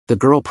The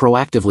girl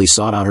proactively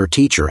sought out her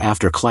teacher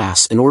after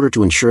class in order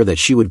to ensure that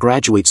she would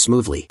graduate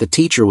smoothly. The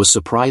teacher was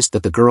surprised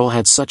that the girl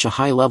had such a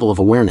high level of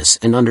awareness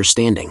and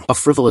understanding. A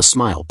frivolous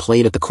smile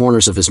played at the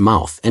corners of his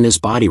mouth and his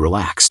body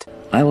relaxed.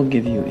 I will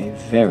give you a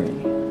very,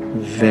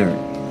 very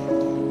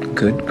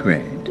good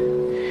grade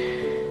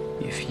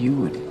if you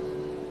would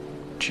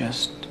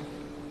just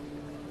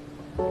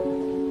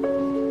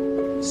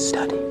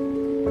study.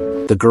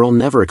 The girl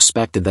never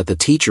expected that the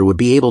teacher would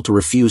be able to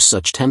refuse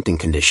such tempting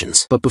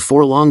conditions. But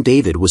before long,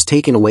 David was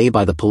taken away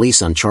by the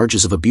police on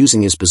charges of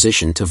abusing his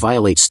position to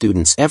violate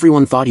students.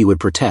 Everyone thought he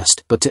would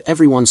protest, but to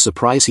everyone's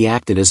surprise he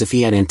acted as if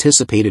he had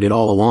anticipated it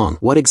all along.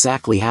 What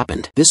exactly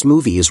happened? This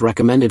movie is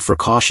recommended for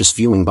cautious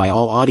viewing by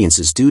all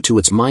audiences due to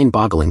its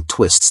mind-boggling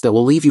twists that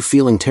will leave you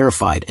feeling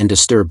terrified and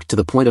disturbed to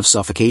the point of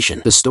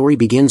suffocation. The story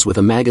begins with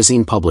a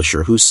magazine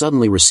publisher who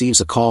suddenly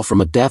receives a call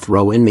from a death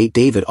row inmate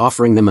David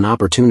offering them an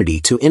opportunity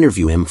to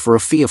interview him for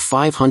a fee of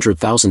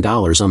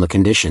 $500,000 on the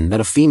condition that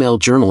a female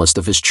journalist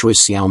of his choice,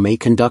 Xiao Mei,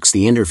 conducts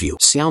the interview.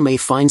 Xiao Mei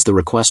finds the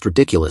request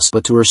ridiculous,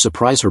 but to her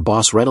surprise her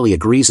boss readily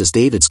agrees, as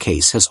David's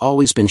case has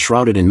always been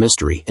shrouded in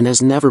mystery and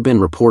has never been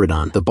reported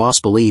on. The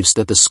boss believes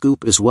that the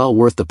scoop is well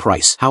worth the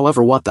price.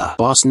 However, what the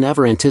boss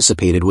never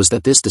anticipated was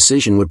that this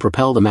decision would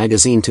propel the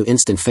magazine to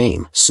instant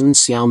fame. Soon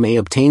Xiao Mei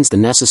obtains the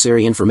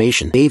necessary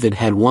information. David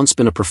had once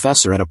been a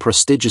professor at a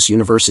prestigious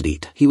university.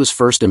 He was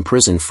first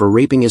imprisoned for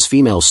raping his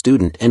female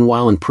student, and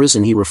while in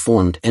prison he reformed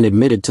and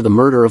admitted to the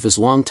murder of his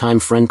longtime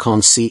friend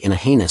Kong Si in a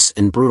heinous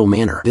and brutal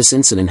manner. This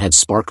incident had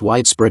sparked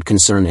widespread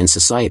concern in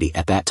society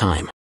at that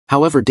time.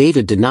 However,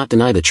 David did not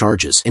deny the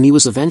charges, and he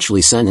was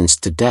eventually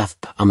sentenced to death.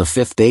 On the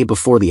 5th day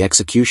before the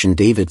execution,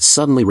 David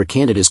suddenly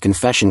recanted his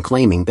confession,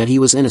 claiming that he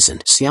was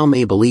innocent. Xiao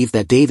Mei believed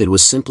that David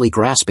was simply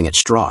grasping at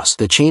straws.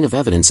 The chain of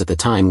evidence at the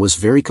time was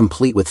very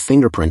complete, with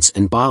fingerprints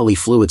and bodily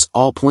fluids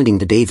all pointing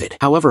to David.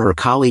 However, her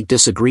colleague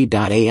disagreed.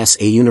 As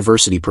a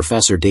university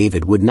professor,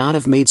 David would not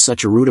have made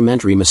such a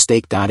rudimentary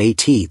mistake. At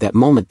that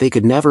moment they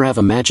could never have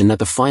imagined that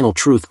the final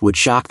truth would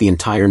shock the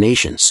entire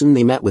nation. Soon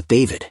they met with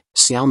David.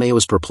 Xiao Mei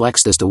was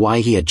perplexed as to why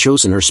he had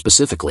chosen her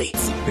specifically.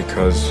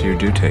 Because you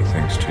do take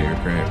things to your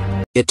grave.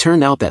 It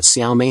turned out that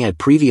Xiao Mei had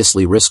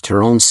previously risked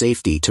her own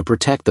safety to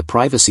protect the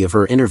privacy of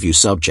her interview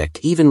subject,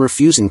 even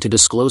refusing to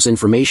disclose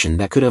information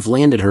that could have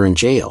landed her in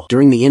jail.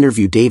 During the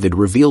interview, David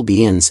revealed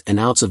the ins and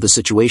outs of the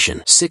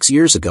situation. 6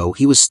 years ago,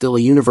 he was still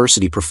a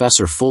university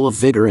professor full of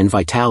vigor and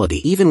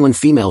vitality. Even when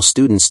female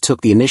students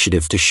took the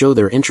initiative to show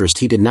their interest,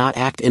 he did not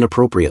act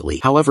inappropriately.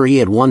 However, he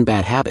had one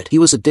bad habit. He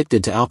was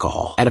addicted to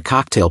alcohol. At a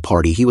cocktail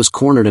party, he was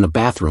cornered in a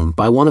bathroom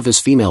by one of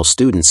his female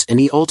students, and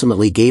he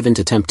ultimately gave in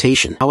to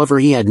temptation. However,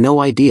 he had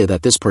no idea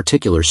that this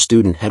particular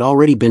student had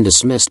already been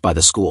dismissed by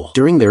the school.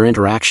 During their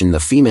interaction, the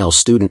female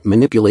student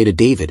manipulated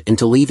David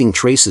into leaving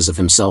traces of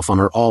himself on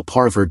her, all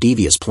part of her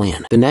devious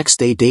plan. The next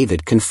day,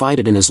 David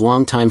confided in his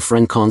longtime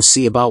friend Kong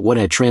Si about what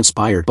had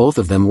transpired. Both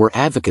of them were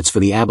advocates for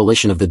the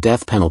abolition of the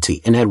death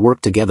penalty and had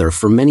worked together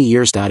for many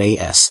years.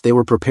 As they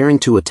were preparing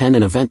to attend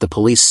an event, the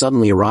police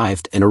suddenly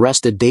arrived and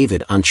arrested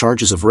David on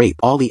charges of rape.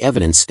 All the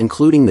evidence,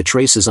 including the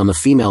traces on the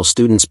female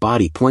student's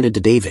body, pointed to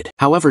David.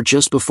 However,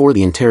 just before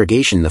the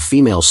interrogation, the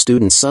female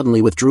student suddenly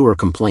withdrew her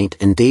complaint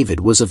and David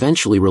was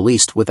eventually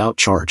released without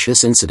charge.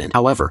 This incident,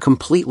 however,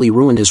 completely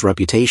ruined his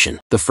reputation.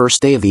 The first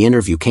day of the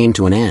interview came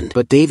to an end,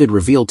 but David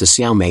revealed to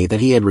Xiao Mei that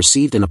he had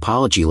received an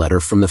apology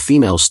letter from the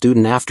female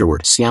student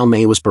afterward. Xiao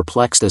Mei was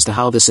perplexed as to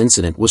how this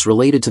incident was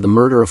related to the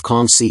murder of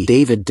Kong Si.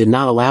 David did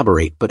not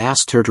elaborate but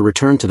asked her to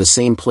return to the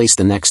same place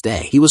the next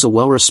day. He was a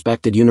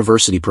well-respected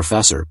university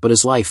professor, but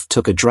his life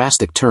took a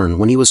drastic turn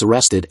when he was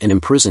arrested and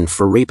imprisoned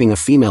for raping a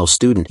female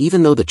student.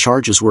 Even though the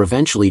charges were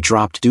eventually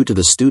dropped due to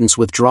the student's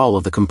withdrawal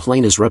of the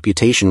complaint, his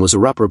reputation was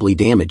irreparably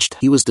damaged.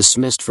 He was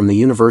dismissed from the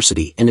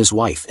university, and his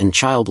wife and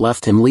child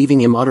left him,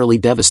 leaving him utterly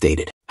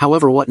devastated.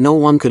 However, what no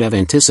one could have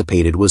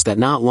anticipated was that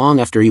not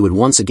long after he would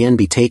once again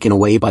be taken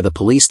away by the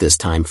police, this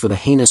time for the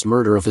heinous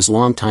murder of his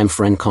longtime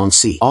friend Kong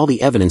Si. All the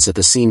evidence at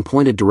the scene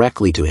pointed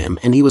directly to him,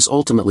 and he was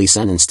ultimately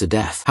sentenced to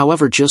death.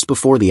 However, just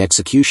before the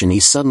execution, he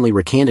suddenly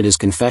recanted his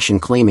confession,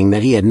 claiming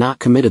that he had not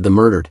committed the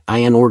murder.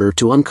 In order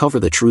to uncover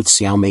the truth,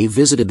 Xiao Mei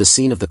visited the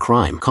scene of the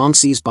crime. Kong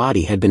Si's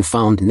body had been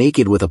found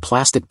naked with a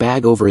plastic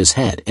bag over his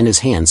head and his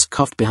hands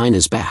cuffed behind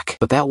his back.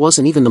 But that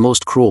wasn't even the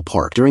most cruel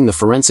part. During the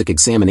forensic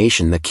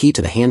examination, the key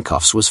to the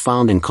handcuffs was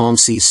found in Kong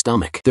Si's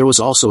stomach. There was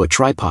also a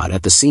tripod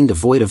at the scene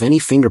devoid of any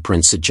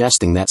fingerprints,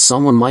 suggesting that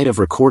someone might have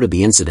recorded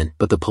the incident,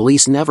 but the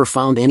police never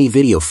found any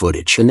video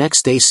footage. The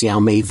next day,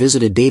 Xiao Mei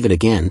visited David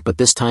again, but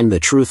this time the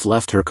truth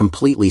left her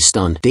completely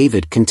stunned.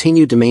 David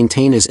continued to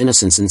maintain his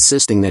innocence,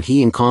 insisting that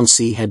he and Kong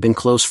Si had been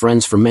close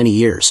friends for many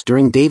years.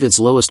 During David's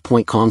lowest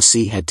point, Kong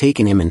Si had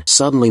taken him in.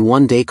 Suddenly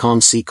one day,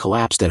 Kong Si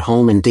collapsed at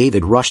home and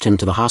David rushed him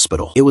to the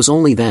hospital. It was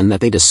only then that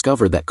they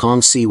discovered that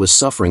Kong Si was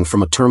suffering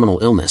from a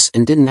terminal illness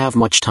and didn't have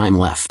much time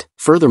left.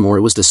 Furthermore,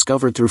 it was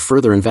discovered through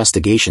further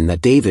investigation that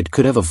David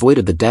could have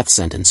avoided the death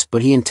sentence,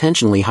 but he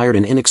intentionally hired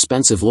an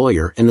inexpensive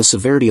lawyer, and the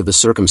severity of the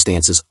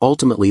circumstances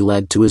ultimately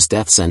led to his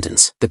death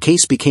sentence. The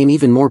case became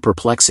even more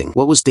perplexing.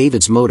 What was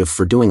David's motive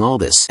for doing all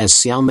this? As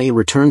Xiao Mei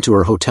returned to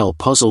her hotel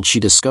puzzled, she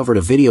discovered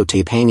a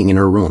videotape hanging in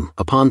her room.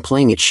 Upon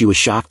playing it, she was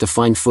shocked to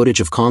find footage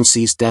of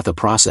Consi's death, a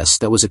process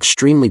that was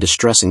extremely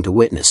distressing to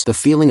witness. The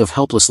feeling of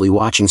helplessly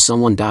watching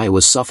someone die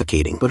was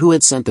suffocating. But who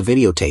had sent the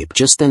videotape?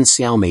 Just then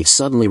Xiao Mei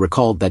suddenly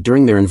recalled that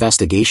during their investigation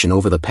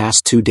over the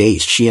past 2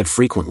 days she had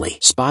frequently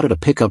spotted a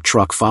pickup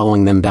truck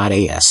following them.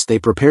 As they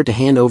prepared to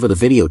hand over the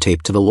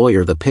videotape to the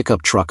lawyer, the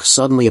pickup truck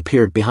suddenly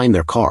appeared behind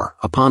their car.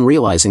 Upon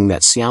realizing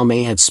that Xiao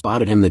Mei had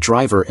spotted him, the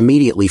driver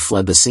immediately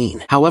fled the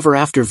scene. However,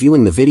 after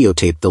viewing the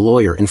videotape, the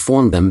lawyer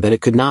informed them that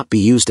it could not be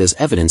used as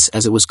evidence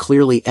as it was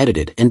clearly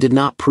edited and did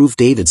not prove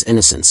David's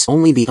innocence.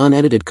 Only the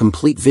unedited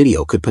complete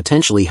video could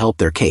potentially help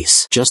their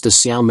case. Just as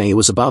Xiao Mei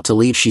was about to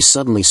leave, she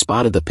suddenly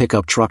spotted the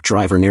pickup truck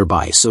driver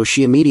nearby, so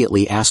she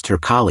immediately asked her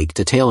colleague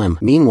to tail him.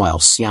 Meanwhile,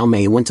 Xiao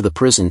Mei went to the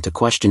prison to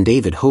question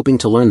David, hoping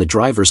to learn the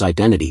driver's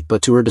identity,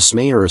 but to her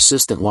dismay her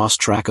assistant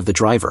lost track of the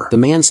driver. The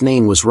man's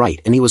name was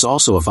Wright, and he was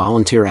also a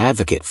volunteer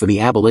advocate for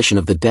the abolition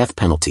of the death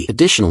penalty.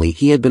 Additionally,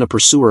 he had been a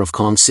pursuer of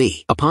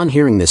Consi. Upon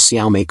hearing this,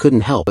 Xiao Mei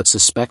couldn't help but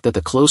suspect that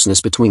the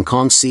closeness between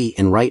Consi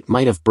and Wright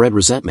might have bred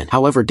resentment.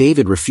 However,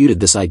 David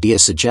refuted this idea,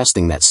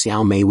 suggesting that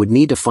Xiao Mei would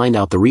need to find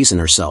out the reason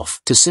herself.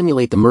 To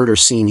simulate the murder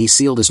scene, he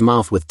sealed his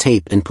mouth with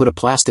tape and put a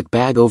plastic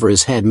bag over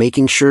his head,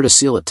 making sure to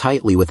seal it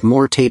tightly with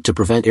more tape to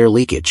prevent air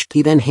leakage.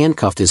 He then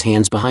handcuffed his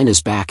hands behind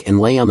his back and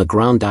lay on the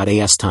ground.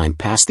 As time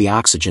passed, the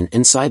oxygen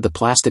inside the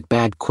plastic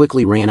bag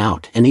quickly ran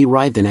out, and he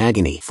writhed in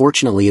agony.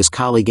 Fortunately, his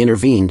colleague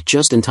intervened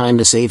just in time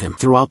to save him.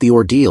 Throughout the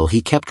ordeal,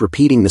 he kept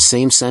repeating the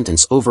same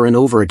sentence over and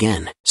over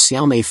again.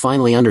 Xiao Mei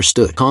finally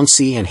understood.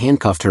 Consi had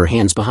handcuffed her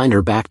hands behind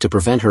her back to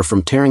prevent her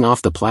from tearing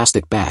off the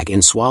plastic bag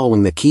and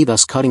swallowing the key,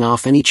 thus cutting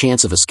off any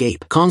chance of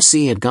escape.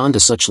 Consi had gone to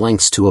such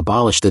lengths to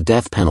abolish the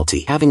death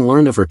penalty. Having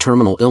learned of her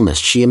terminal illness,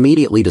 she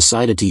immediately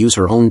decided to use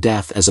her own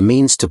death as a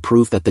means to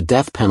prove that the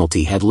death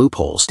penalty had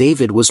loopholes.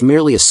 David was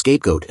merely a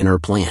scapegoat in her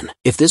plan.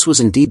 If this was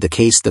indeed the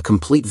case, the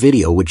complete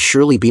video would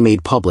surely be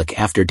made public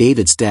after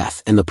David's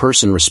death, and the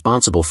person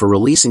responsible for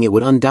releasing it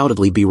would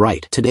undoubtedly be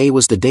Wright. Today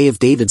was the day of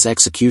David's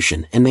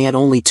execution, and they had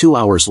only 2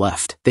 hours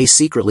left. They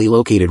secretly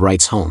located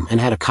Wright's home and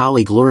had a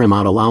colleague lure him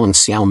out, allowing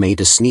Xiao Mei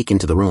to sneak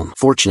into the room.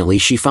 Fortunately,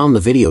 she found the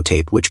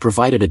videotape, which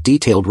provided a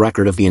detailed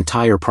record of the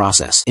entire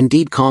process.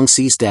 Indeed, Kong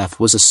Si's death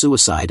was a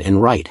suicide,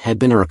 and Wright had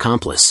been her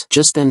accomplice.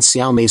 Just then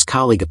Xiao Mei's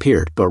colleague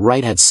appeared, but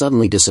Wright had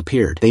suddenly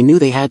disappeared. They knew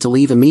they had to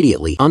leave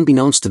immediately.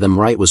 Unbeknownst to them,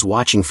 Wright was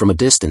watching from a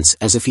distance,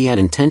 as if he had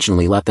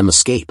intentionally let them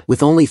escape.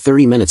 With only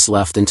 30 minutes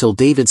left until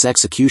David's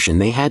execution,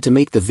 they had to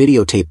make the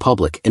videotape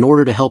public in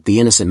order to help the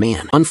innocent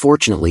man.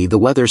 Unfortunately, the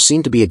weather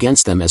seemed to be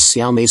against them, as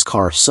Xiao Mei's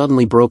car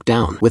suddenly broke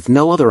down. With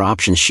no other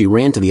options, she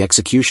ran to the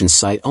execution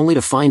site, only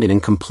to find it in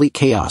complete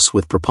chaos,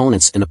 with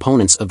proponents and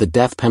opponents of the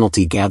death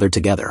penalty gathered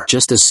together.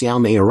 Just as Xiao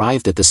Mei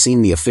arrived at the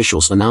scene, the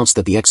officials announced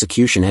that the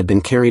execution had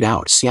been carried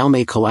out. Xiao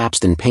Mei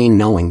collapsed in pain,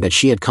 knowing that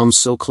she had come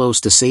so close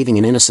to saving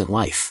an innocent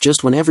life.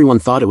 Just when everyone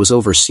thought it was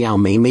over, Xiao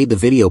Mei made the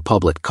video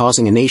public,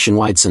 causing a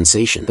nationwide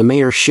sensation. The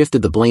mayor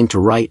shifted the blame to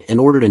Wright and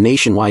ordered a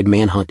nationwide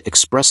manhunt,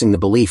 expressing the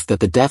belief that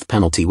the death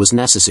penalty was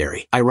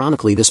necessary.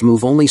 Ironically, this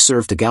move only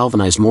served to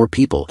galvanize more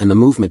people, and the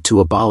movement to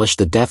abolish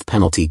the death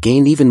penalty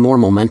gained even more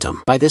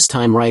momentum. By this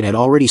time, Wright had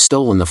already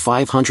stolen the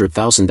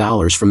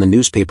 $500,000 from the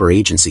newspaper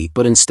agency,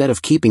 but instead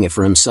of keeping it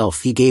for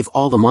himself, he gave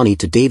all the money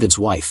to David's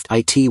wife.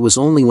 It was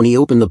only when he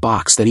opened the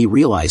box that he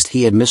realized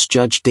he had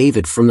misjudged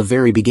David from the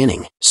very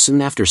beginning.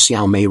 Soon after,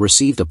 Xiao Mei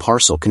received a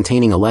parcel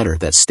containing a letter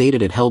that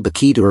stated it held the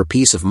key to her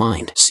peace of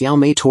mind. Xiao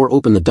Mei tore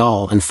open the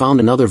doll and found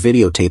another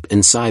videotape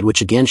inside,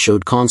 which again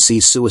showed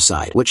Consi's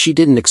suicide. What she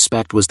didn't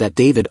expect was that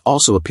David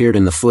also appeared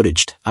in the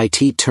footage.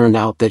 It turned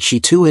out that she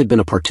too had been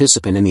a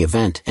participant in the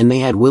event, and they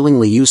had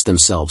willingly used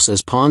themselves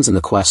as pawns in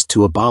the quest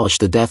to abolish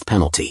the death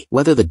penalty.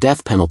 Whether the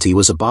death penalty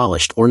was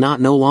abolished or not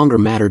no longer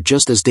mattered,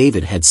 just as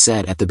David had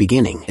said at the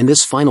beginning, and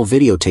this final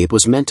videotape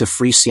was meant to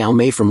free Xiao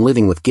Mei from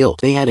living with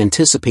guilt. They had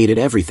anticipated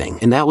everything,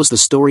 and that was the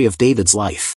story of David's life.